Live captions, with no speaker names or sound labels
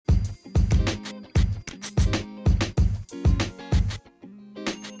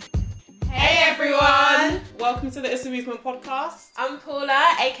welcome to the It's a Movement podcast. I'm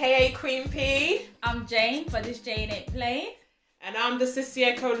Paula, aka Queen P. I'm Jane, but this Jane ain't playing. And I'm the Sissy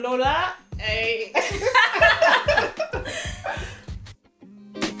Echo Lola. Hey.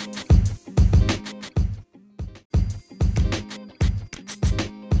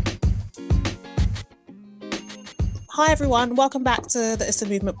 Hi everyone, welcome back to the It's a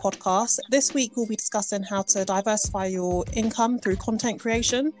Movement podcast. This week we'll be discussing how to diversify your income through content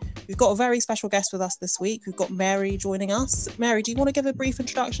creation. We've got a very special guest with us this week. We've got Mary joining us. Mary, do you want to give a brief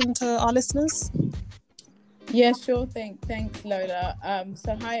introduction to our listeners? Yeah, sure thing. Thanks, Lola.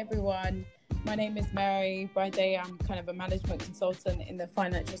 So hi everyone. My name is Mary. By day, I'm kind of a management consultant in the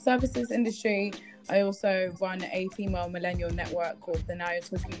financial services industry. I also run a female millennial network called the Now You're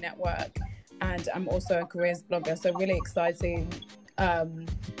Talking Network. And I'm also a careers blogger, so really exciting. And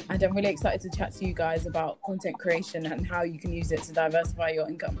I'm really excited to chat to you guys about content creation and how you can use it to diversify your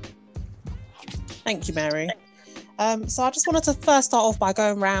income. Thank you, Mary. So I just wanted to first start off by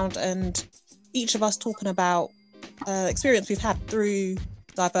going around and each of us talking about experience we've had through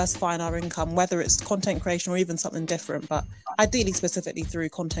diversifying our income, whether it's content creation or even something different, but ideally specifically through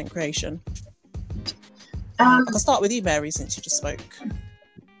content creation. I can start with you, Mary, since you just spoke.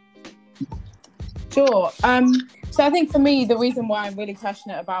 Sure. So I think for me, the reason why I'm really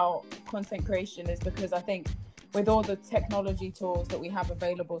passionate about content creation is because I think with all the technology tools that we have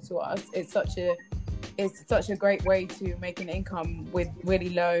available to us, it's such a great way to make an income with really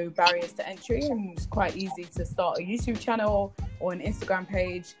low barriers to entry, and it's quite easy to start a YouTube channel or an Instagram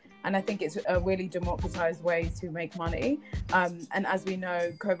page. And I think it's a really democratized way to make money. And as we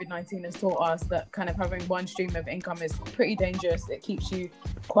know, COVID-19 has taught us that kind of having one stream of income is pretty dangerous. It keeps you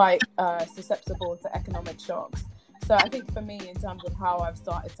quite susceptible to economic shocks. So I think for me, in terms of how I've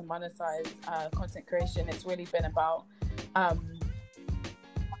started to monetize content creation, it's really been about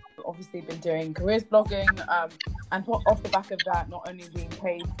obviously been doing careers blogging. And off the back of that, not only being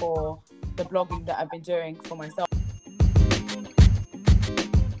paid for the blogging that I've been doing for myself,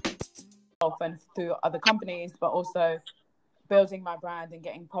 and through other companies, but also building my brand and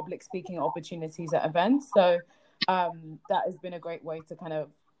getting public speaking opportunities at events. So that has been a great way to kind of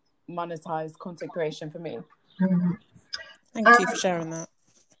monetize content creation for me. Thank you for sharing that.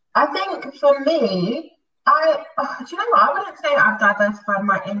 I think for me, do you know what? I wouldn't say I've diversified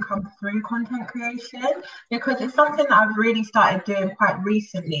my income through content creation, because it's something that I've really started doing quite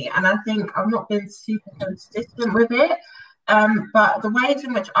recently, and I think I've not been super consistent with it. But the ways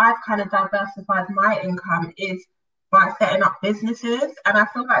in which I've kind of diversified my income is by setting up businesses. And I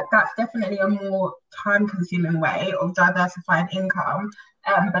feel like that's definitely a more time-consuming way of diversifying income.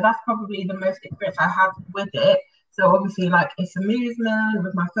 But that's probably the most experience I have with it. So obviously, like, it's a movement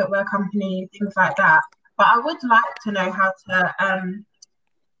with my footwear company, things like that. But I would like to know how to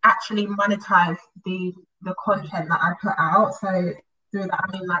actually monetize the content that I put out. So through that,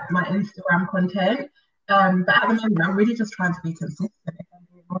 I mean, like, my Instagram content. But at the moment, I'm really just trying to be consistent.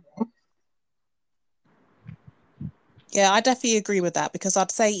 Yeah, I definitely agree with that, because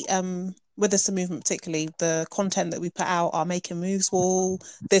I'd say with this movement particularly, the content that we put out, our Making Moves wall,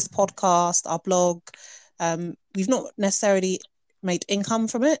 this podcast, our blog, we've not necessarily made income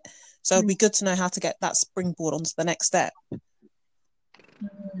from it. So it'd be good to know how to get that springboard onto the next step.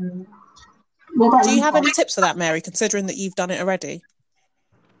 Do you have any tips for that, Mary, considering that you've done it already?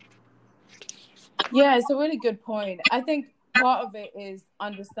 Yeah, it's a really good point. I think part of it is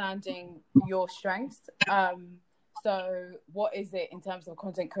understanding your strengths. So what is it in terms of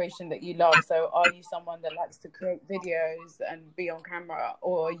content creation that you love? So are you someone that likes to create videos and be on camera?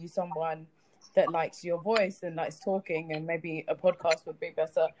 Or are you someone that likes your voice and likes talking, and maybe a podcast would be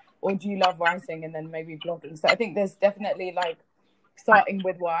better? Or do you love writing and then maybe blogging? So I think there's definitely like starting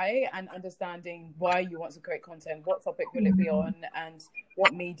with why and understanding why you want to create content, what topic will it be on, and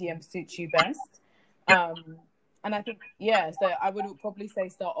what medium suits you best. And I think, so I would probably say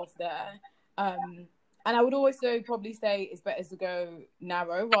start off there. And I would also probably say it's better to go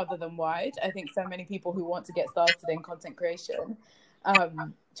narrow rather than wide. I think so many people who want to get started in content creation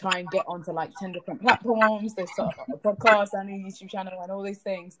try and get onto like 10 different platforms. They start a podcast and a YouTube channel and all these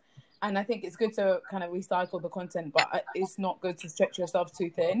things. And I think it's good to kind of recycle the content, but it's not good to stretch yourself too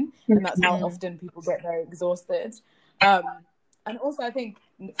thin. And that's how often people get very exhausted. And also, I think,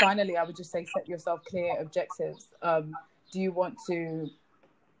 finally, I would just say set yourself clear objectives. Do you want to,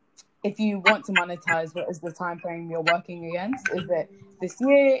 if you want to monetize, what is the time frame you're working against? Is it this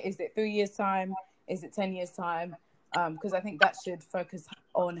year? Is it 3 years' time? Is it 10 years' time? Because I think that should focus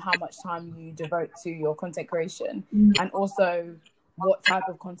on how much time you devote to your content creation, and also what type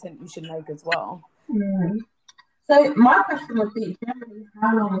of content you should make as well. So my question would be, generally,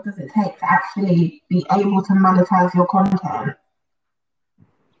 how long does it take to actually be able to monetize your content?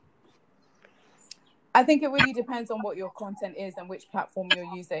 I think it really depends on what your content is and which platform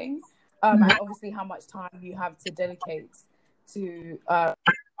you're using, and obviously how much time you have to dedicate to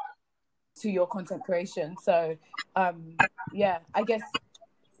your content creation. So, yeah, I guess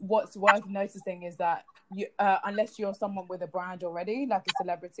what's worth noticing is that you, unless you're someone with a brand already, like a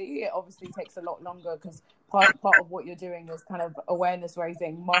celebrity, it obviously takes a lot longer because part of what you're doing is kind of awareness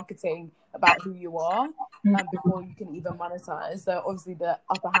raising, marketing about who you are, before you can even monetize. So obviously the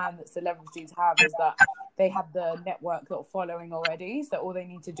upper hand that celebrities have is that they have the network that are following already. So all they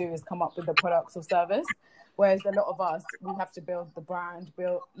need to do is come up with the products or service. Whereas a lot of us, we have to build the brand,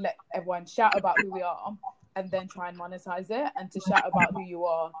 let everyone shout about who we are, and then try and monetize it. And to shout about who you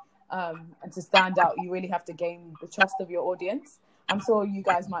are, and to stand out, you really have to gain the trust of your audience. I'm sure you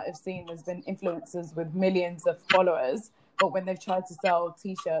guys might have seen there's been influencers with millions of followers, but when they've tried to sell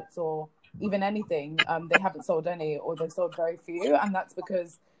t-shirts or even anything, they haven't sold any, or they've sold very few. And that's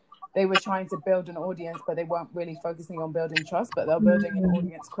because they were trying to build an audience, but they weren't really focusing on building trust, but they're building an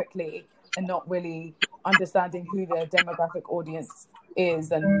audience quickly and not really understanding who their demographic audience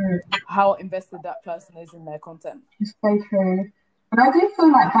is and how invested that person is in their content. It's so true. And I do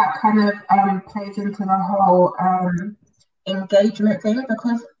feel like that kind of plays into the whole engagement thing,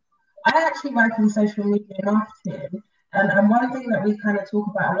 because I actually work in social media marketing, and one thing that we kind of talk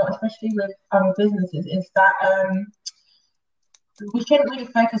about a lot, especially with our businesses, is that we shouldn't really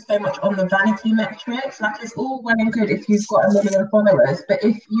focus so much on the vanity metrics. Like, it's all well and good if you've got 1 million followers, but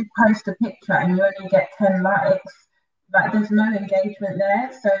if you post a picture and you only get 10 likes, like, there's no engagement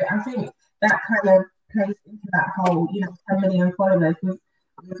there. So I think that kind of plays into that whole, 10 million followers and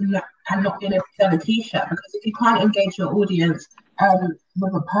not being able to sell a t-shirt, because if you can't engage your audience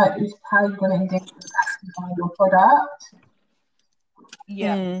with a post, how are you going to engage them actually buying your product?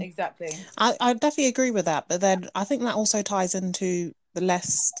 Yeah, exactly. I definitely agree with that, but then I think that also ties into the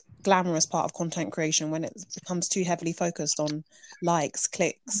less glamorous part of content creation, when it becomes too heavily focused on likes,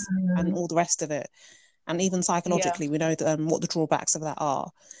 clicks, and all the rest of it. And even psychologically, we know that, what the drawbacks of that are.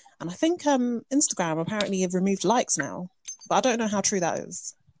 And I think Instagram apparently have removed likes now, but I don't know how true that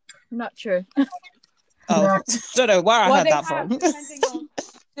is. Not true. Oh, don't know where I heard that from.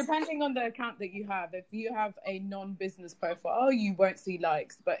 Depending on the account that you have. If you have a non-business profile, you won't see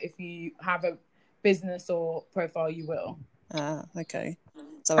likes, but if you have a business or profile, you will. Okay.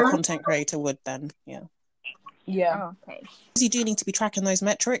 So a content creator would then, yeah. Yeah. Oh, okay. You do need to be tracking those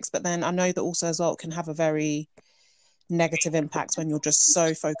metrics, but then I know that also as well can have a very negative impact when you're just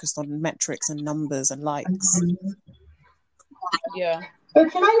so focused on metrics and numbers and likes. Yeah.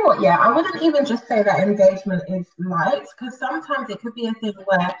 But you know what? Yeah, I wouldn't even just say that engagement is likes, because sometimes it could be a thing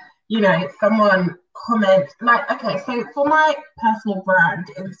where, someone comments, like, okay, so for my personal brand,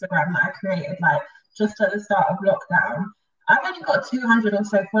 Instagram, that I created, like, just at the start of lockdown, I've only got 200 or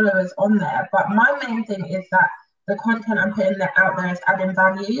so followers on there, but my main thing is that the content I'm putting out there is adding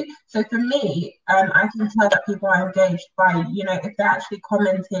value. So for me, I can tell that people are engaged by, if they're actually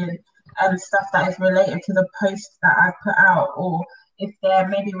commenting stuff that is related to the posts that I put out, or if they're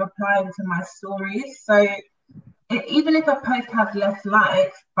maybe replying to my stories. So even if a post has less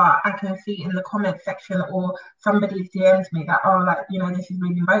likes, but I can see in the comment section or somebody DMs me that, this is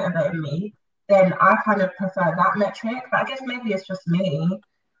really motivating me, then I kind of prefer that metric. But I guess maybe it's just me.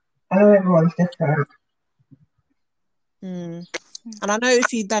 I know everyone's different. And I know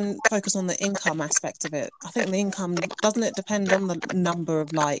if you then focus on the income aspect of it, I think the income, doesn't it depend on the number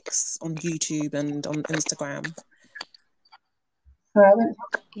of likes on YouTube and on Instagram?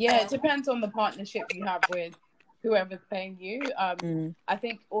 Yeah, it depends on the partnership you have with whoever's paying you. I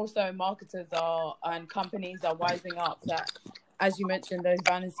think also marketers and companies are wising up that, as you mentioned, those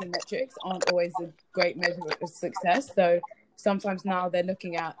vanity metrics aren't always a great measure of success. So sometimes now they're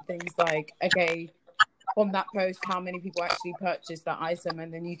looking at things like, okay, from that post, how many people actually purchased that item,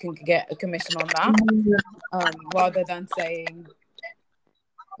 and then you can get a commission on that, rather than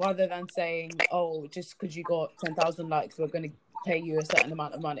saying, oh, just because you got 10,000 likes, we're going to pay you a certain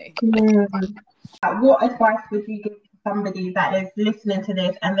amount of money. What advice would you give to somebody that is listening to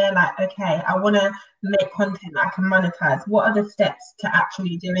this and they're like, okay, I want to make content that I can monetize? What are the steps to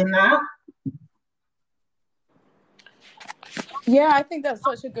actually doing that? Yeah, I think that's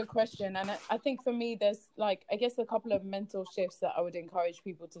such a good question. And I think for me, there's a couple of mental shifts that I would encourage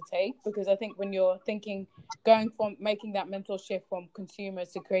people to take, because I think when you're going from making that mental shift from consumer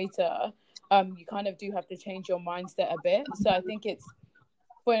to creator, you kind of do have to change your mindset a bit. So I think it's,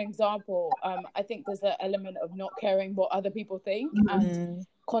 for example, I think there's an element of not caring what other people think. And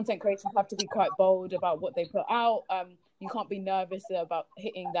content creators have to be quite bold about what they put out. You can't be nervous about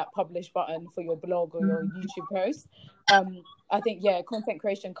hitting that publish button for your blog or your YouTube post. I think, content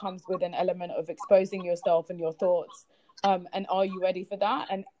creation comes with an element of exposing yourself and your thoughts. And are you ready for that?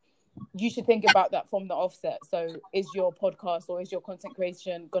 And you should think about that from the offset. So is your podcast or is your content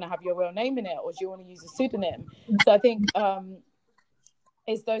creation going to have your real name in it, or do you want to use a pseudonym? So I think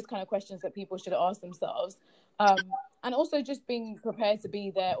it's those kind of questions that people should ask themselves. And also just being prepared to be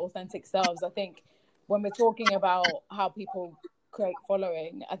their authentic selves. I think when we're talking about how people create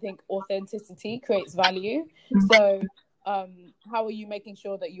following, I think authenticity creates value. So how are you making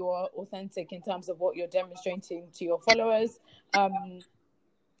sure that you are authentic in terms of what you're demonstrating to your followers?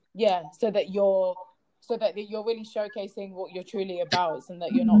 So that you're really showcasing what you're truly about, and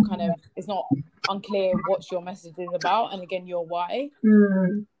that you're not it's not unclear what your message is about, and again, your why.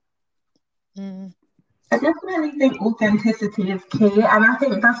 I definitely think authenticity is key, and I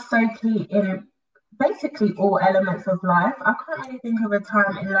think that's so key in basically all elements of life. I can't really think of a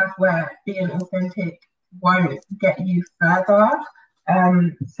time in life where being authentic won't get you further.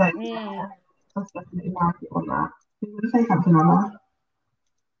 That's definitely my view on that. You want to say something on that?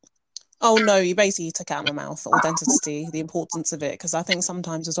 Oh no, you basically took it out of my mouth. Authenticity, the importance of it, because I think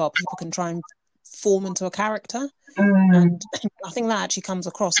sometimes as well people can try and form into a character, and I think that actually comes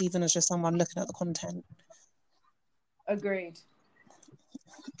across even as just someone looking at the content. Agreed.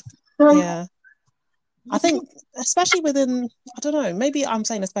 Yeah, I think especially within, I don't know, maybe I'm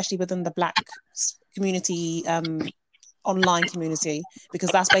saying especially within the Black community, online community,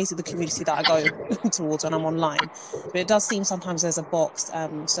 because that's basically the community that I go towards when I'm online. But it does seem sometimes there's a box,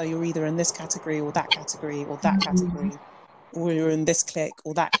 so you're either in this category or that category or that category, or you're in this clique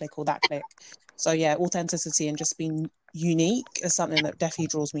or that clique or that clique. So yeah, authenticity and just being unique is something that definitely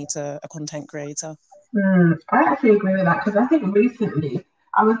draws me to a content creator. I actually agree with that, because I think recently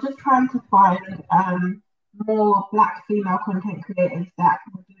I was just trying to find more Black female content creators that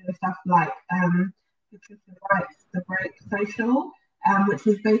were doing stuff like Nutrition Rights, The Break Social, which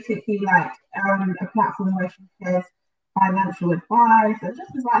is basically like a platform where she shares financial advice and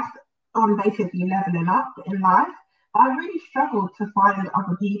just advice on basically leveling up in life. I really struggled to find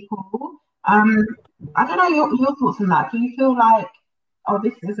other people. I don't know your thoughts on that. Do you feel like,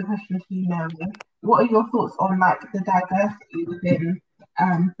 this is a question to you, Mary, what are your thoughts on like the diversity within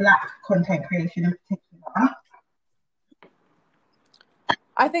Black content creation in particular?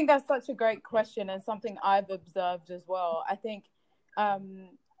 I think that's such a great question, and something I've observed as well. I think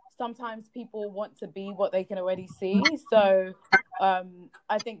sometimes people want to be what they can already see. So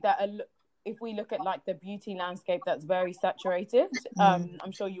I think that if we look at like the beauty landscape, that's very saturated.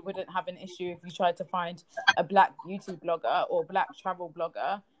 I'm sure you wouldn't have an issue if you tried to find a Black beauty blogger or Black travel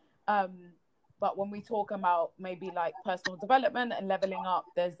blogger. But when we talk about maybe like personal development and leveling up,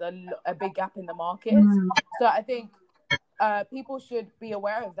 there's a big gap in the market. So I think people should be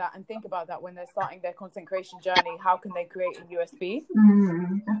aware of that and think about that when they're starting their content creation journey. How can they create a USP?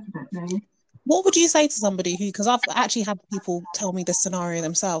 Definitely. What would you say to somebody who, because I've actually had people tell me this scenario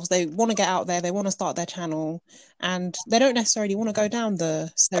themselves, they want to get out there, they want to start their channel, and they don't necessarily want to go down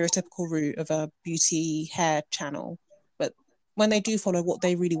the stereotypical route of a beauty hair channel, but when they do follow what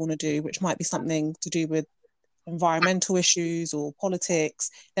they really want to do, which might be something to do with environmental issues or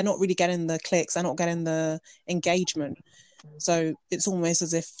politics, they're not really getting the clicks, they're not getting the engagement. So it's almost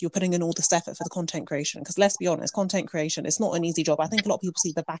as if you're putting in all this effort for the content creation, because let's be honest, content creation, it's not an easy job. I think a lot of people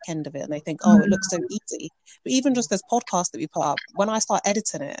see the back end of it and they think, oh, it looks so easy. But even just this podcast that we put up, when I start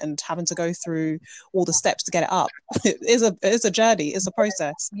editing it and having to go through all the steps to get it up, it is a journey, it's a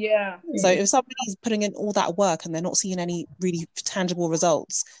process. Yeah. So if somebody's putting in all that work and they're not seeing any really tangible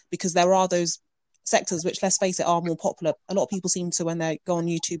results, because there are those sectors which, let's face it, are more popular. A lot of people seem to, when they go on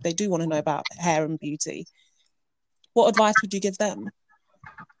YouTube, they do want to know about hair and beauty. What advice would you give them?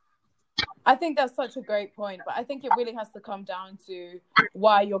 I think that's such a great point, but I think it really has to come down to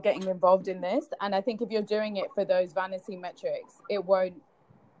why you're getting involved in this. And I think if you're doing it for those vanity metrics, it won't,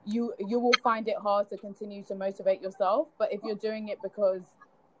 you will find it hard to continue to motivate yourself. But if you're doing it because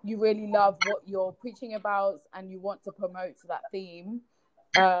you really love what you're preaching about and you want to promote that theme,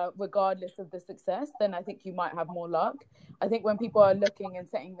 regardless of the success, then I think you might have more luck. I think when people are looking and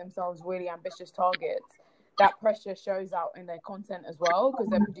setting themselves really ambitious targets, that pressure shows out in their content as well, because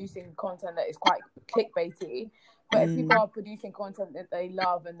they're producing content that is quite clickbaity. But if people are producing content that they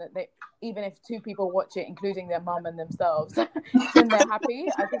love and that they, even if 2 people watch it, including their mum and themselves, then they're happy.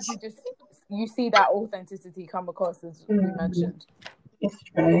 I think you see that authenticity come across, as we mentioned. It's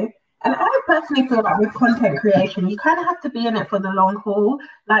true. And I personally feel like with content creation, you kind of have to be in it for the long haul.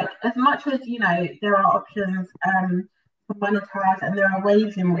 Like, as much as, there are options can monetize and there are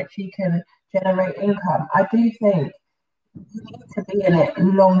ways in which you can generate income, I do think you need to be in it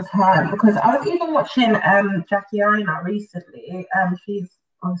long term. Because I was even watching Jackie Aina recently. She's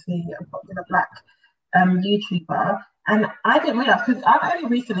obviously a popular black YouTuber. And I didn't realize, because I've only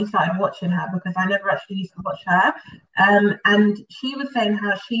recently started watching her because I never actually used to watch her. And she was saying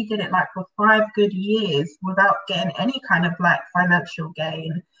how she did it like for 5 good years without getting any kind of like financial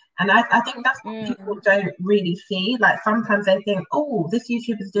gain. And I think that's what people don't really see. Like sometimes they think, oh, this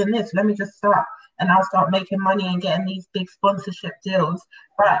YouTuber's doing this, let me just start and I'll start making money and getting these big sponsorship deals.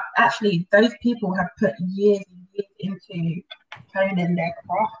 But actually, those people have put years and years into honing their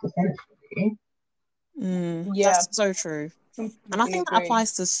craft, essentially. That's so true. And I think that agree.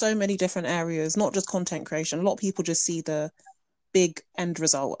 applies to so many different areas, not just content creation. A lot of people just see the big end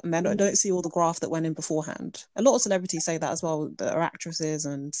result and they don't see all the graft that went in beforehand. A lot of celebrities say that as well, that are actresses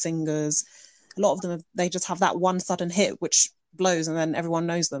and singers. A lot of them, they just have that one sudden hit which blows and then everyone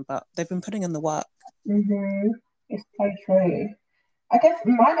knows them, but they've been putting in the work. It's so true. I guess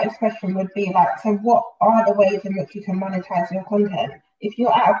my next question would be like, so what are the ways in which you can monetize your content? If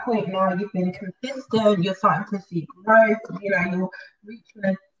you're at a point now, you've been consistent, you're starting to see growth, you're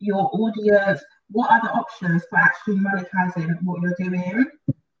reaching your audience, what are the options for actually monetizing what you're doing?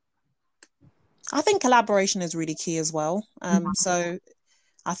 I think collaboration is really key as well. So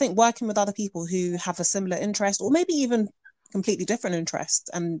I think working with other people who have a similar interest or maybe even completely different interest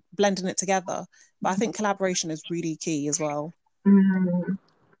and blending it together. But I think collaboration is really key as well.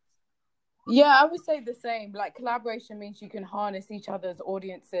 Yeah, I would say the same. Like collaboration means you can harness each other's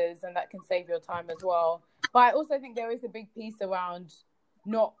audiences and that can save your time as well. But I also think there is a big piece around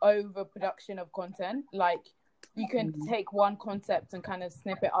not overproduction of content. Like you can take one concept and kind of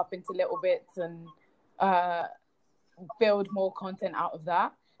snip it up into little bits and build more content out of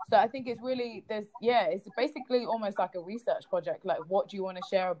that. So I think it's really, it's basically almost like a research project. Like what do you want to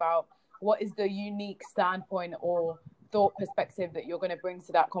share about? What is the unique standpoint or thought perspective that you're going to bring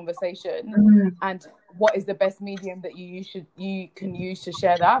to that conversation? And what is the best medium that you can use to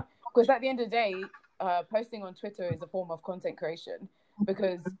share that? Because at the end of the day, posting on Twitter is a form of content creation,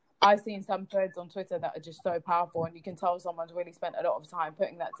 because I've seen some threads on Twitter that are just so powerful and you can tell someone's really spent a lot of time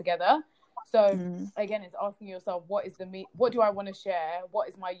putting that together. So again, it's asking yourself, what do I want to share? What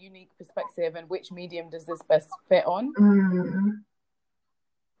is my unique perspective and which medium does this best fit on?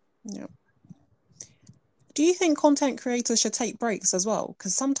 Yeah. Do you think content creators should take breaks as well?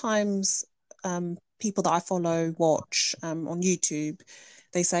 Because sometimes people that I follow watch on YouTube,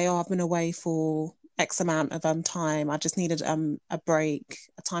 they say, oh, I've been away for X amount of time. I just needed a break,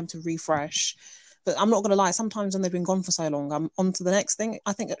 a time to refresh. But I'm not going to lie, sometimes when they've been gone for so long, I'm on to the next thing.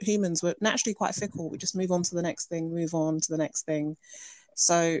 I think that humans, we're naturally quite fickle. We just move on to the next thing, move on to the next thing.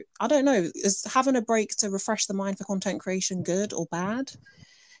 So I don't know, is having a break to refresh the mind for content creation good or bad?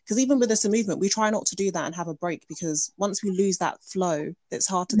 Because even with this movement, we try not to do that and have a break, because once we lose that flow, it's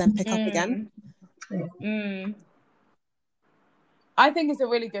hard to then pick up again. I think it's a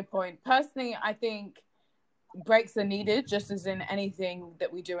really good point. Personally, I think breaks are needed, just as in anything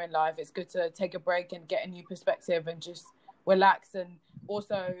that we do in life. It's good to take a break and get a new perspective and just relax. And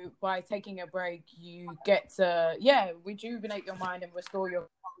also by taking a break, you get to rejuvenate your mind and restore your.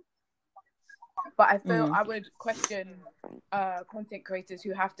 But I feel I would question content creators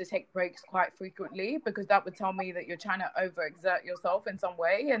who have to take breaks quite frequently, because that would tell me that you're trying to overexert yourself in some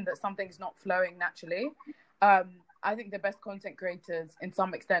way and that something's not flowing naturally. I think the best content creators in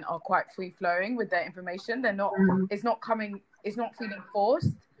some extent are quite free flowing with their information. They're not, it's not feeling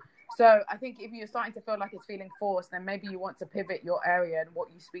forced. So I think if you're starting to feel like it's feeling forced, then maybe you want to pivot your area and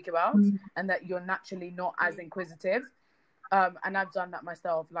what you speak about, and that you're naturally not as inquisitive. And I've done that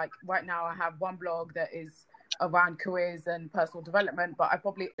myself. Like right now I have one blog that is around careers and personal development, but I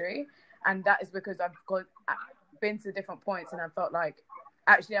probably agree. And that is because I've been to different points and I felt like,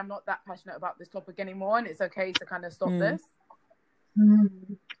 actually, I'm not that passionate about this topic anymore, and it's okay to kind of stop this.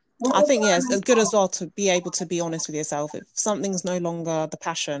 I think, it's good as well to be able to be honest with yourself. If something's no longer the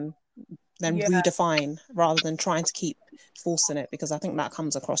passion, then redefine rather than trying to keep forcing it, because I think that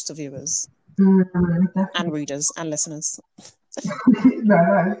comes across to viewers and readers and listeners. No,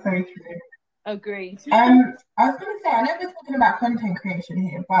 that is very true. Agreed. I was going to say, I know we're talking about content creation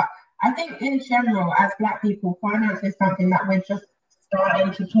here, but I think in general, as Black people, finance is something that we're just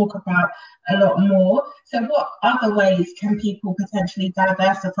starting to talk about a lot more. So what other ways can people potentially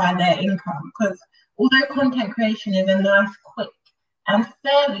diversify their income? Because although content creation is a nice, quick and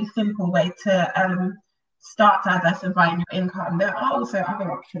fairly simple way to start diversifying your income, there are also other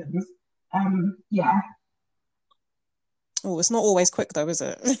options. Oh, it's not always quick though, is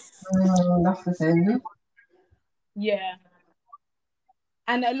it? That's the thing. Yeah.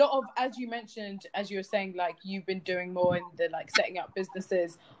 And a lot of, as you mentioned, as you were saying, like you've been doing more in the like setting up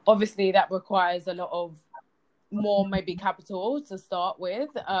businesses. Obviously, that requires a lot of more maybe capital to start with,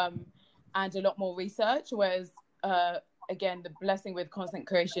 and a lot more research. Whereas, again, the blessing with content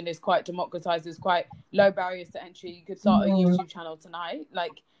creation is quite democratized. It's quite low barriers to entry. You could start a YouTube channel tonight.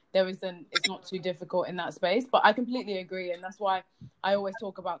 Like it's not too difficult in that space. But I completely agree, and that's why I always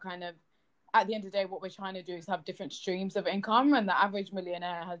talk about kind of, at the end of the day, what we're trying to do is have different streams of income, and the average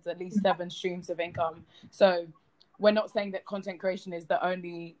millionaire has at least 7 streams of income. So we're not saying that content creation is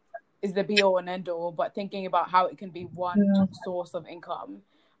the be all and end all, but thinking about how it can be one source of income,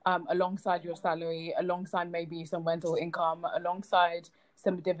 alongside your salary, alongside maybe some rental income, alongside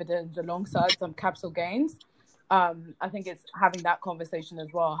some dividends, alongside some capital gains. I think it's having that conversation as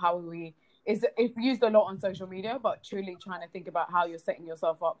well. It's used a lot on social media, but truly trying to think about how you're setting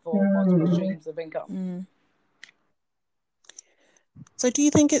yourself up for multiple streams of income. So do you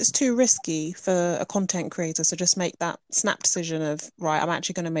think it's too risky for a content creator to just make that snap decision of, right, I'm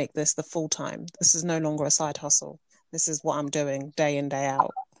actually going to make this the full time. This is no longer a side hustle. This is what I'm doing day in, day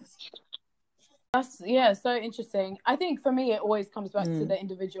out. That's so interesting. I think for me, it always comes back to the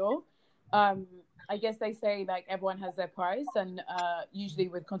individual. I guess they say like everyone has their price, and usually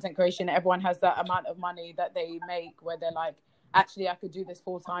with content creation, everyone has that amount of money that they make where they're like, actually, I could do this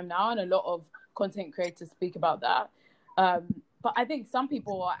full time now. And a lot of content creators speak about that. But I think some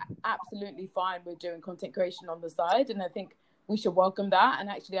people are absolutely fine with doing content creation on the side. And I think we should welcome that. And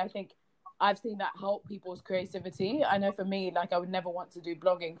actually, I think I've seen that help people's creativity. I know for me, like I would never want to do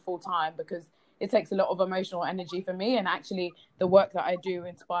blogging full time because it takes a lot of emotional energy for me. And actually the work that I do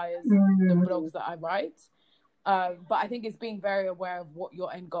inspires the blogs that I write. But I think it's being very aware of what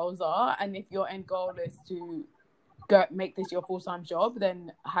your end goals are. And if your end goal is to make this your full-time job,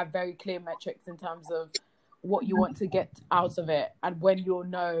 then have very clear metrics in terms of what you want to get out of it. And when you'll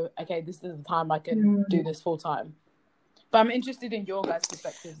know, okay, this is the time I can do this full-time. But I'm interested in your guys'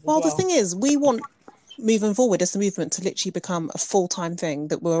 perspectives as well. The thing is, we want, moving forward, as the movement to literally become a full-time thing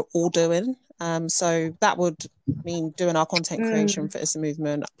that we're all doing. So that would mean doing our content creation for It's a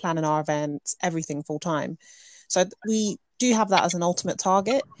Movement, planning our events, everything full-time. So we do have that as an ultimate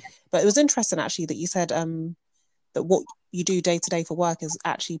target. But it was interesting, actually, that you said that what you do day to day for work is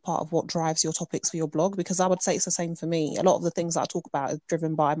actually part of what drives your topics for your blog, because I would say it's the same for me. A lot of the things that I talk about are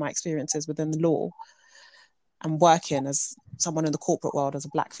driven by my experiences within the law and working as someone in the corporate world as a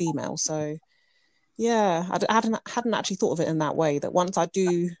Black female. So yeah, I hadn't actually thought of it in that way, that once I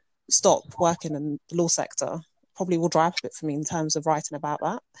do stop working in the law sector, probably will drive a bit for me in terms of writing about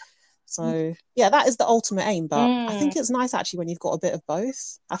that. So yeah, that is the ultimate aim. But I think it's nice actually when you've got a bit of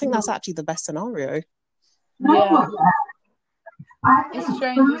both. I think that's actually the best scenario. Yeah. I think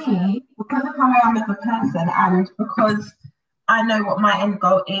for me, because of how I am as a person and because I know what my end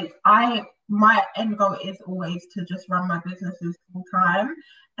goal is, my end goal is always to just run my businesses full time.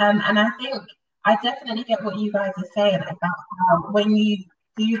 And I think I definitely get what you guys are saying about how when you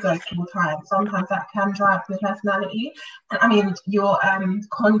do go full time, sometimes that can drive your personality and I mean your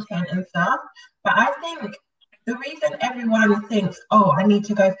content and stuff. But I think the reason everyone thinks, oh, I need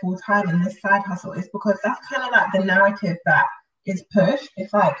to go full time in this side hustle is because that's kind of like the narrative that is pushed.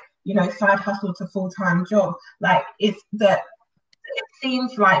 It's like, you know, side hustle to full time job. Like it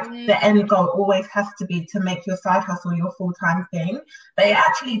seems like the end goal always has to be to make your side hustle your full time thing, but it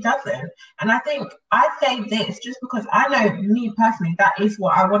actually doesn't. And I think I say this just because I know me personally, that is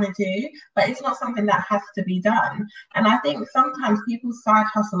what I want to do, but it's not something that has to be done. And I think sometimes people's side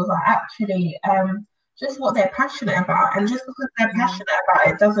hustles are actually just what they're passionate about, and just because they're passionate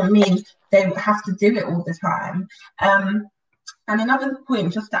about it doesn't mean they have to do it all the time. And another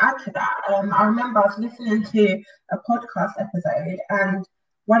point, just to add to that, I remember I was listening to a podcast episode, and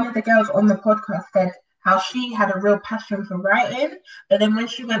one of the girls on the podcast said how she had a real passion for writing, but then when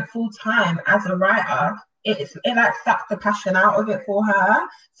she went full time as a writer, it like sucked the passion out of it for her.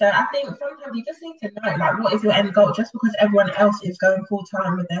 So I think sometimes you just need to know, like, what is your end goal? Just because everyone else is going full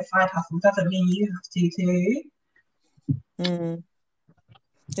time with their side hustle doesn't mean you have to too.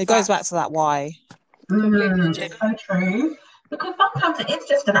 It goes back to that why. It's so true. Because sometimes it is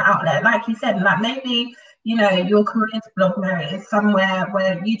just an outlet, like you said, like maybe, you know, your careers blog, Mary, is somewhere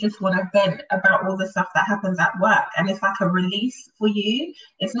where you just want to vent about all the stuff that happens at work, and it's like a release for you.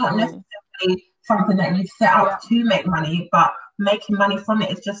 It's not necessarily something that you set out to make money, but making money from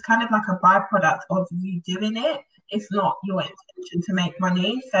it is just kind of like a byproduct of you doing it. It's not your intention to make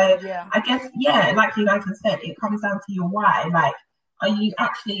money. So I guess, like you guys have said, it comes down to your why. Like, are you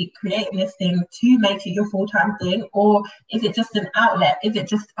actually creating this thing to make it your full-time thing, or is it just an outlet? Is it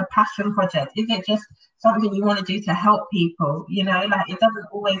just a passion project? Is it just something you want to do to help people? You know, like it doesn't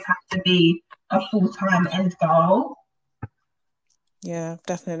always have to be a full-time end goal. Yeah,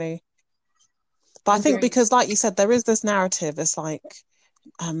 definitely. But I think because, like you said, there is this narrative. It's like,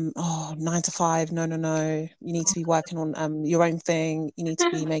 9 to 5. No. You need to be working on your own thing. You need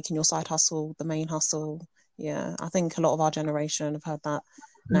to be making your side hustle the main hustle. Yeah, I think a lot of our generation have heard that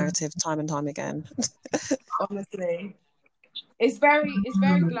narrative time and time again. Honestly, it's very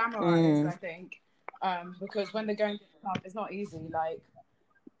glamorized. I think, because when they're going to the club, it's not easy. Like,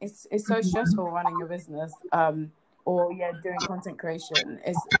 it's so stressful running your business. Or doing content creation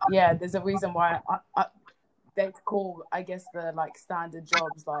there's a reason why they call, I guess, the like standard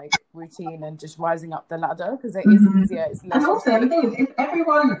jobs like routine and just rising up the ladder, because it is easier. It's less. And also, the thing is, if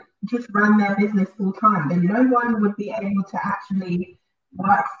everyone just ran their business full time, then no one would be able to actually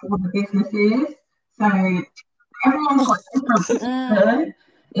work for the businesses. So everyone's got different positions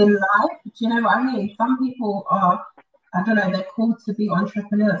in life. Do you know what I mean? Some people are, I don't know, they're called to be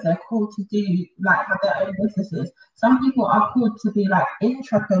entrepreneurs. They're called to do, like, have their own businesses. Some people are called to be, like,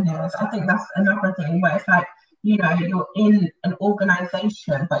 entrepreneurs. I think that's another thing where it's like, you know, you're in an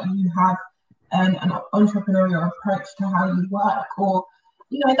organization, but you have an entrepreneurial approach to how you work. Or,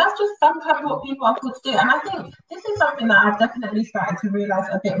 you know, that's just sometimes what people are called to do. And I think this is something that I've definitely started to realize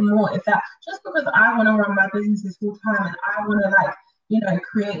a bit more, is that just because I want to run my businesses full time and I want to, like, you know,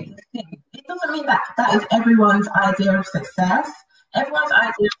 create this thing, it doesn't mean that that is everyone's idea of success. Everyone's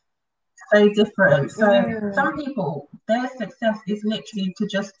idea is so different. So some people, their success is literally to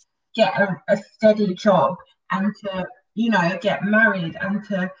just get a steady job and to, you know, get married and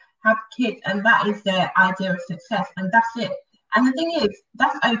to have kids, and that is their idea of success, and that's it. And the thing is,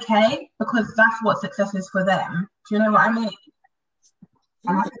 that's okay, because that's what success is for them. Do you know what I mean?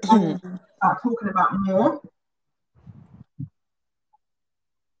 And I think I need to start talking about more.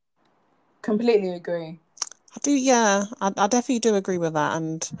 Completely agree. I do, yeah. I definitely do agree with that,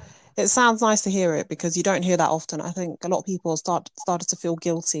 and it sounds nice to hear it because you don't hear that often. I think a lot of people started to feel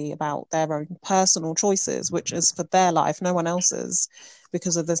guilty about their own personal choices, which is for their life, no one else's,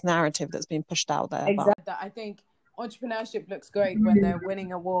 because of this narrative that's being pushed out there. Exactly. I think entrepreneurship looks great when they're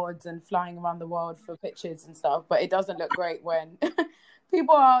winning awards and flying around the world for pictures and stuff, but it doesn't look great when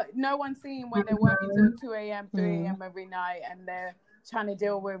no one's seeing when they're working till 2 a.m., 3 a.m. every night, and they're trying to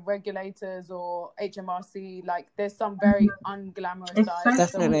deal with regulators or HMRC. Like, there's some very unglamorous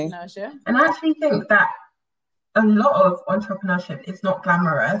sides to entrepreneurship. And I actually think that a lot of entrepreneurship is not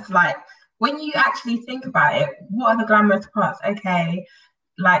glamorous. Like, when you actually think about it, what are the glamorous parts? Okay,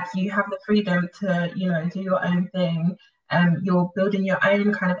 like, you have the freedom to, you know, do your own thing, and you're building your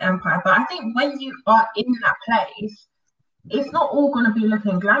own kind of empire. But I think when you are in that place, it's not all going to be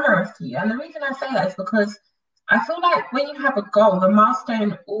looking glamorous to you. And the reason I say that is because I feel like when you have a goal, the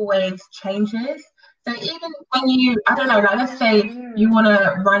milestone always changes. So even when you, I don't know, like, let's say you want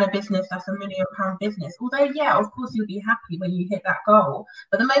to run a business that's £1 million business, although, yeah, of course you'll be happy when you hit that goal.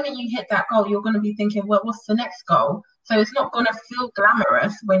 But the moment you hit that goal, you're going to be thinking, well, what's the next goal? So it's not going to feel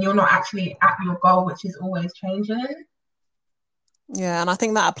glamorous when you're not actually at your goal, which is always changing. Yeah, and I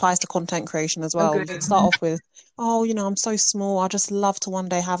think that applies to content creation as well. You can start off with, oh, you know, I'm so small. I just love to one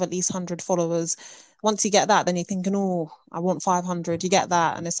day have at least 100 followers. Once you get that, then you're thinking, oh, I want 500. You get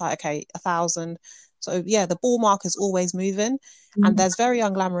that, and it's like, okay, 1,000. So yeah, the ball mark is always moving, and there's very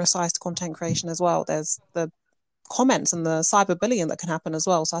unglamorous sides to content creation as well. There's the comments and the cyberbullying that can happen as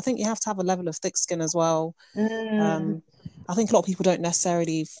well. So I think you have to have a level of thick skin as well. I think a lot of people don't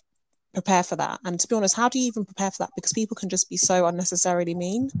necessarily prepare for that. And to be honest, how do you even prepare for that? Because people can just be so unnecessarily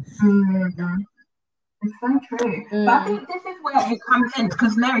mean. It's so true. But I think this is where it comes in,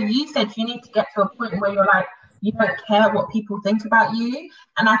 because Mary, you said you need to get to a point where you're like, you don't care what people think about you.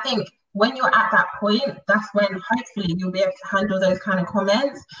 And I think when you're at that point, that's when hopefully you'll be able to handle those kind of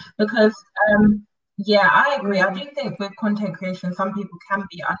comments. Because yeah, I agree. I do think with content creation, some people can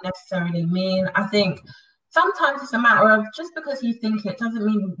be unnecessarily mean. I think sometimes it's a matter of, just because you think it doesn't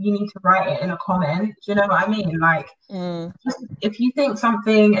mean you need to write it in a comment. Do you know what I mean? Like, just, if you think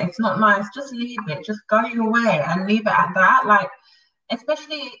something, it's not nice, just leave it. Just go your way and leave it at that. Like,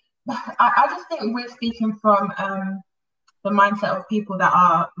 especially, I just think we're speaking from the mindset of people that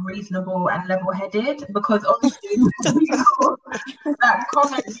are reasonable and level-headed, because obviously people that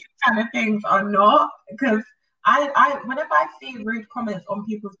comment these kind of things are not. Because I whenever I see rude comments on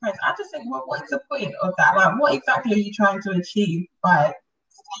people's posts, I just think, well, what is the point of that? Like, what exactly are you trying to achieve by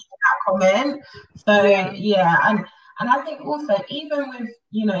that comment? So yeah, and I think also, even with,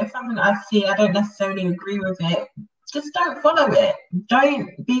 you know, if something I see, I don't necessarily agree with it, just don't follow it.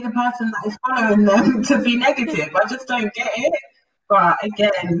 Don't be the person that is following them to be negative. I just don't get it. But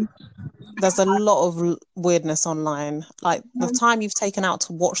again, there's a lot of weirdness online. Like the time you've taken out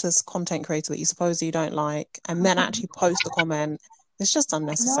to watch this content creator that you suppose you don't like, and then actually post a comment, it's just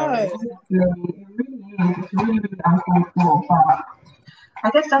unnecessary. No. It's really, really uncalled for. But I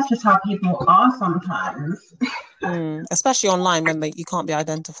guess that's just how people are sometimes. Especially online when you can't be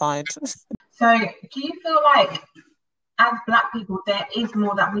identified. So do you feel like as Black people there is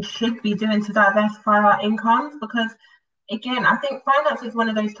more that we should be doing to diversify our incomes? Because again, I think finance is one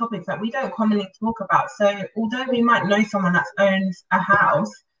of those topics that we don't commonly talk about. So although we might know someone that owns a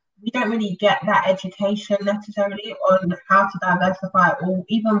house, we don't really get that education necessarily on how to diversify or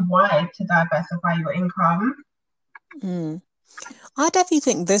even why to diversify your income. I definitely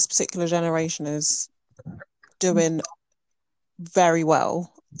think this particular generation is doing very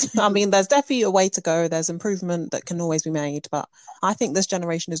well. I mean, there's definitely a way to go. There's improvement that can always be made, but I think this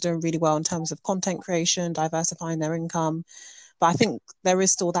generation is doing really well in terms of content creation, diversifying their income. But I think there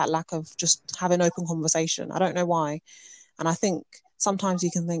is still that lack of just having open conversation. I don't know why. And I think sometimes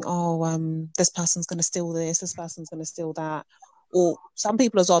you can think, this person's going to steal this person's going to steal that. Or some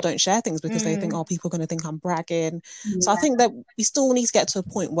people as well don't share things because they think, people are going to think I'm bragging. Yeah. So I think that we still need to get to a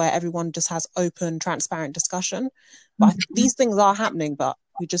point where everyone just has open, transparent discussion. But these things are happening, but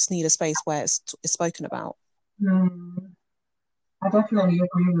we just need a space where it's spoken about. I definitely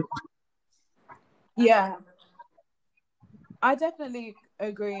agree with that. Yeah, I definitely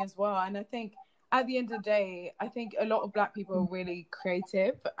agree as well. And I think at the end of the day, I think a lot of Black people are really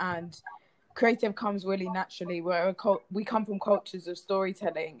creative, and creative comes really naturally. We come from cultures of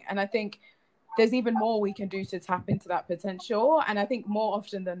storytelling, and I think there's even more we can do to tap into that potential. And I think more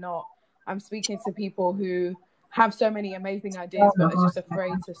often than not, I'm speaking to people who have so many amazing ideas but are just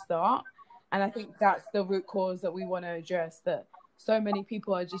afraid to start. And I think that's the root cause that we want to address, that so many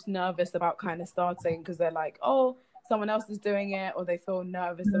people are just nervous about kind of starting because they're like, someone else is doing it, or they feel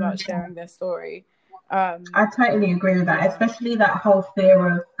nervous about sharing their story. I totally agree with that, especially that whole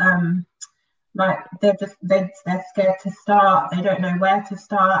fear of like they're scared to start, they don't know where to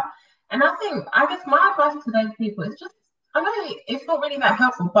start. And I guess my advice to those people is just, I know it's not really that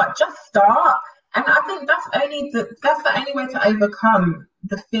helpful, but just start. And I think that's the only way to overcome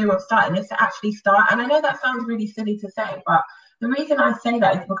the fear of starting, is to actually start. And I know that sounds really silly to say, but the reason I say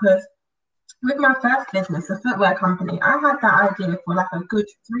that is because with my first business, a footwear company, I had that idea for like a good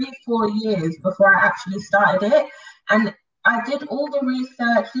 3-4 years before I actually started it. And I did all the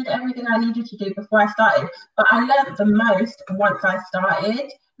research, did everything I needed to do before I started. But I learned the most once I started.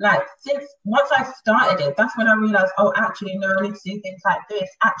 Like, once I started it, that's when I realized, actually, no, I need to do things like this.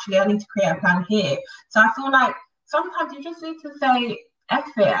 Actually, I need to create a plan here. So I feel like sometimes you just need to say F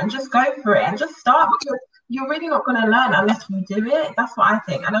it and just go for it and just start, because you're really not going to learn unless you do it. That's what I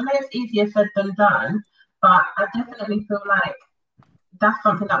think. And I know it's easier said than done, but I definitely feel like that's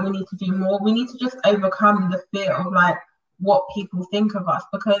something that we need to do more. We need to just overcome the fear of like what people think of us,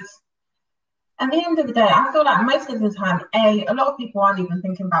 because at the end of the day, I feel like most of the time, a lot of people aren't even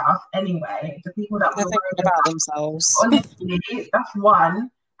thinking about us anyway. The people that they're thinking about themselves. Honestly, that's one.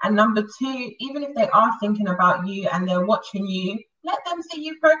 And number two, even if they are thinking about you and they're watching you, let them see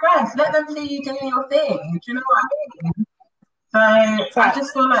you progress. Let them see you doing your thing. Do you know what I mean? So I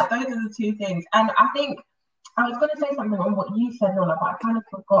just feel like those are the two things. And I think I was going to say something on what you said, Lola, but I kind of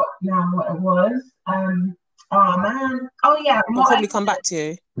forgot now what it was. Oh man. Oh yeah. I'll probably come back to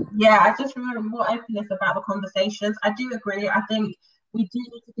you. Yeah, I just remember more openness about the conversations. I do agree. I think we do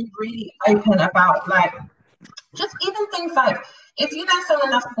need to be really open about like just even things like, if you know someone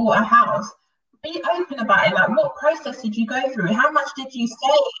that's bought a house, be open about it. Like, what process did you go through? How much did you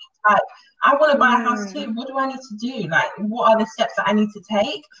save? Like, I want to buy a house too. What do I need to do? Like, what are the steps that I need to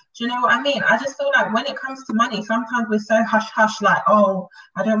take? Do you know what I mean? I just feel like when it comes to money, sometimes we're so hush-hush, like,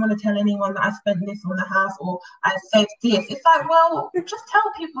 I don't want to tell anyone that I spent this on the house or I saved this. It's like, well, just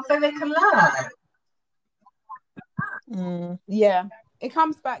tell people so they can learn. Yeah, it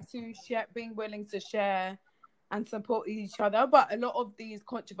comes back to being willing to share and support each other. But a lot of these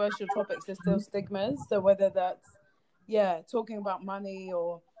controversial topics are still stigmas. So whether that's, talking about money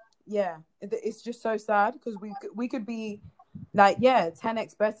or, it's just so sad, because we could be like,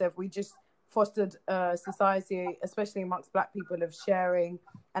 10x better if we just fostered a society, especially amongst Black people, of sharing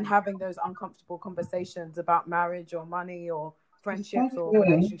and having those uncomfortable conversations about marriage or money or friendships or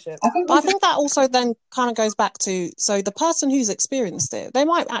relationships. But I think that also then kind of goes back to, so the person who's experienced it, they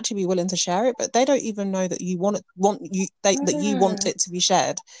might actually be willing to share it, but they don't even know that you want it to be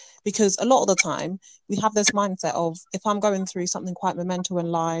shared. Because a lot of the time we have this mindset of, if I'm going through something quite monumental in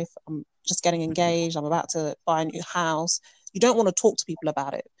life, I'm just getting engaged, I'm about to buy a new house. You don't want to talk to people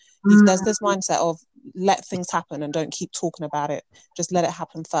about it. There's this mindset of let things happen and don't keep talking about it. Just let it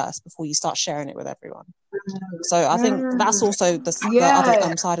happen first before you start sharing it with everyone. So I think that's also the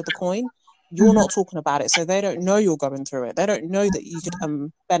other side of the coin. You're not talking about it, so they don't know you're going through it. They don't know that you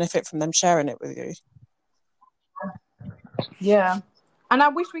could benefit from them sharing it with you. Yeah. And I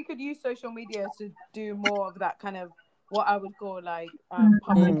wish we could use social media to do more of that kind of what I would call like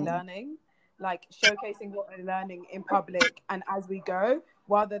public learning, like showcasing what we're learning in public and as we go,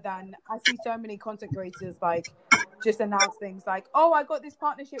 rather than I see so many content creators like just announce things like, oh, I got this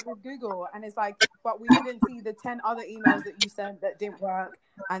partnership with Google, and it's like, but we didn't see the 10 other emails that you sent that didn't work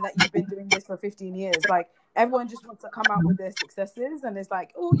and that you've been doing this for 15 years. Like everyone just wants to come out with their successes and it's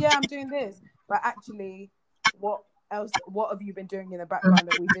like, oh yeah, I'm doing this, but actually what have you been doing in the background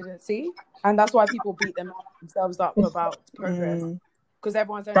that we didn't see? And that's why people beat themselves up about progress, because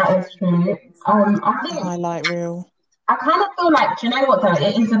everyone's only showing true. I think highlight reel. I kind of feel like, do you know what though?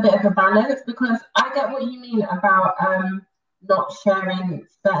 It is a bit of a balance, because I get what you mean about not sharing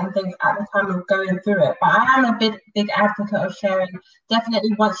certain things at the time of going through it. But I am a big advocate of sharing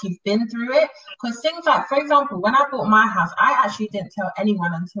definitely once you've been through it. Because things like, for example, when I bought my house, I actually didn't tell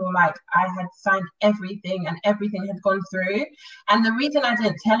anyone until like I had signed everything and everything had gone through. And the reason I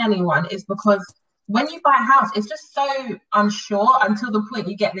didn't tell anyone is because when you buy a house, it's just so unsure until the point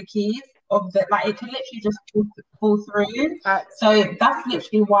you get the keys. Of the, like, it can literally just fall through. So that's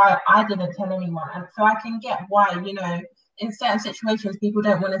literally why I didn't tell anyone. And so I can get why, you know, in certain situations people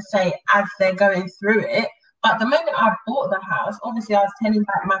don't want to say as they're going through it. But the moment I bought the house, obviously I was telling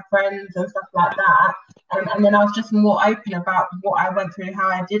like my friends and stuff like that, and then I was just more open about what I went through, how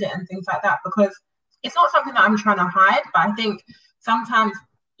I did it, and things like that, because it's not something that I'm trying to hide. But I think sometimes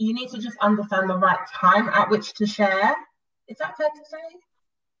you need to just understand the right time at which to share. Is that fair to say?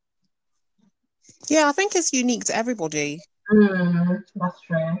 Yeah, I think it's unique to everybody. That's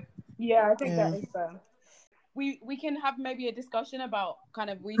true. Yeah, I think that is fair. We can have maybe a discussion about kind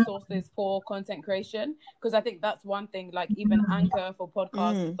of resources for content creation, because I think that's one thing, like even Anchor for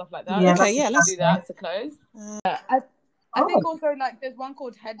podcasts and stuff like that. Yeah, okay, let's do that to close. I think also like there's one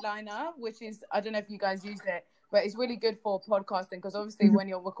called Headliner, which is, I don't know if you guys use it, but it's really good for podcasting, because obviously when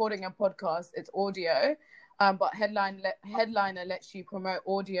you're recording a podcast, it's audio, but Headliner lets you promote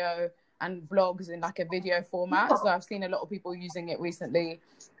audio and blogs in like a video format. So I've seen a lot of people using it recently.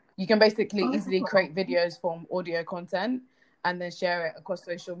 You can basically easily create videos from audio content and then share it across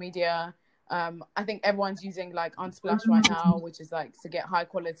social media. I think everyone's using like Unsplash right now, which is like to get high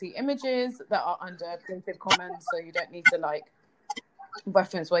quality images that are under Creative Commons, so you don't need to like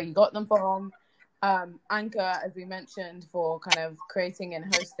reference where you got them from. Anchor, as we mentioned, for kind of creating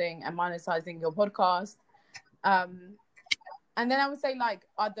and hosting and monetizing your podcast. And then I would say like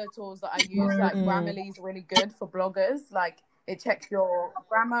other tools that I use, like Grammarly is really good for bloggers. Like it checks your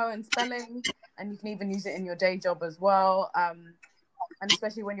grammar and spelling, and you can even use it in your day job as well. And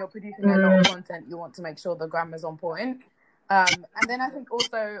especially when you're producing a lot of content, you want to make sure the grammar's on point. And then I think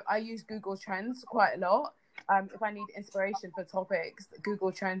also I use Google Trends quite a lot. If I need inspiration for topics,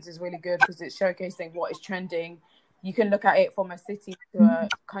 Google Trends is really good because it's showcasing what is trending. You can look at it from a city to a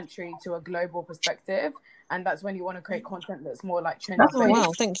country to a global perspective. And that's when you want to create content that's more like trending. Oh,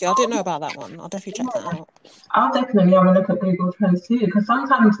 wow, thank you. I didn't know about that one. I'll definitely check that out. I'll definitely have a look at Google Trends too, because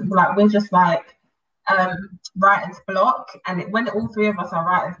sometimes like we're just like writer's block, and when all three of us are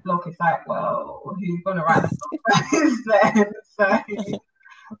writer's block, it's like, well, who's gonna write the block then? So,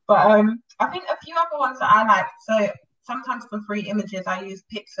 but I think a few other ones that I like. So sometimes for free images, I use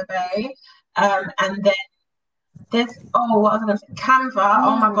Pixabay, and then there's what was I gonna say? Canva.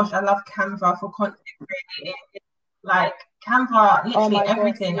 Oh my gosh, I love Canva for content creating. Like Canva, literally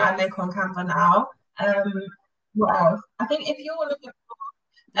everything I make on Canva now. What else? I think if you're looking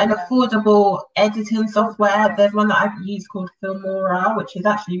for an affordable editing software, there's one that I've used called Filmora, which is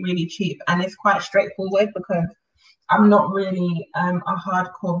actually really cheap and it's quite straightforward because I'm not really a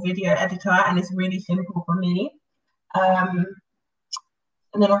hardcore video editor, and it's really simple for me. And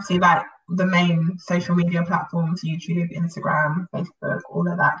then obviously like the main social media platforms, YouTube, Instagram, Facebook, all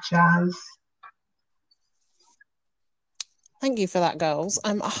of that jazz. Thank you for that, girls.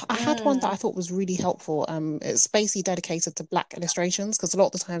 I had one that I thought was really helpful. It's basically dedicated to Black illustrations, because a lot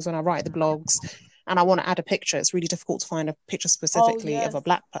of the times when I write the blogs and I want to add a picture, it's really difficult to find a picture specifically of a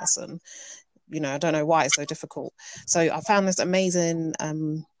Black person. You know, I don't know why it's so difficult. So I found this amazing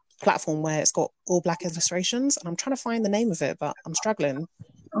platform where it's got all Black illustrations, and I'm trying to find the name of it, but I'm struggling.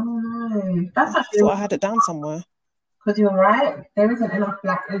 Oh no, that's actually. I thought I had it down somewhere. because you're right, there isn't enough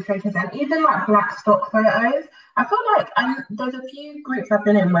black illustrations, and even like black stock photos. I feel like there's a few groups I've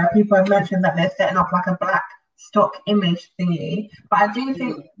been in where people have mentioned that they're setting up like a black stock image thingy, but I do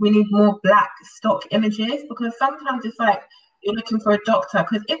think we need more black stock images, because sometimes it's like you're looking for a doctor.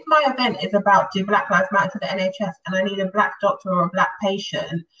 Because if my event is about do Black Lives Matter to the NHS and I need a black doctor or a black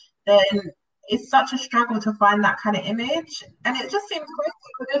patient, then it's such a struggle to find that kind of image, and it just seems crazy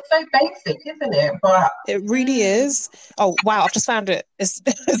because it's so basic, isn't it? But It really is. Oh wow, I've just found it. It's,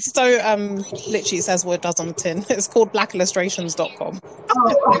 it's so literally it says what it does on the tin. It's called blackillustrations.com.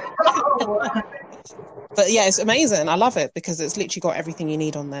 oh, But yeah, it's amazing. I love it because it's literally got everything you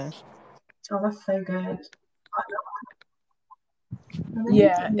need on there. oh, that's so good.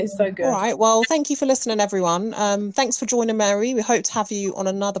 Yeah, it's so good. All right. Well, thank you for listening, everyone. Thanks for joining, Mary. We hope to have you on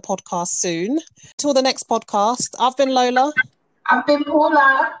another podcast soon. Till the next podcast, I've been Lola. I've been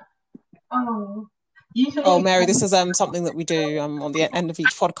Paula. Oh, usually. Oh, Mary, this is something that we do on the end of each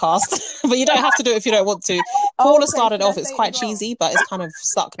podcast, but you don't have to do it if you don't want to. Paula okay, started should I off; it's say it quite as well? cheesy, but it's kind of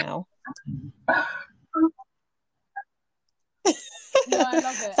stuck now. No, I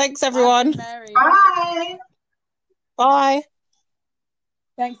love it. Thanks, everyone. I've been Mary. Bye. Bye.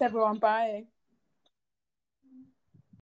 Thanks, everyone. Bye.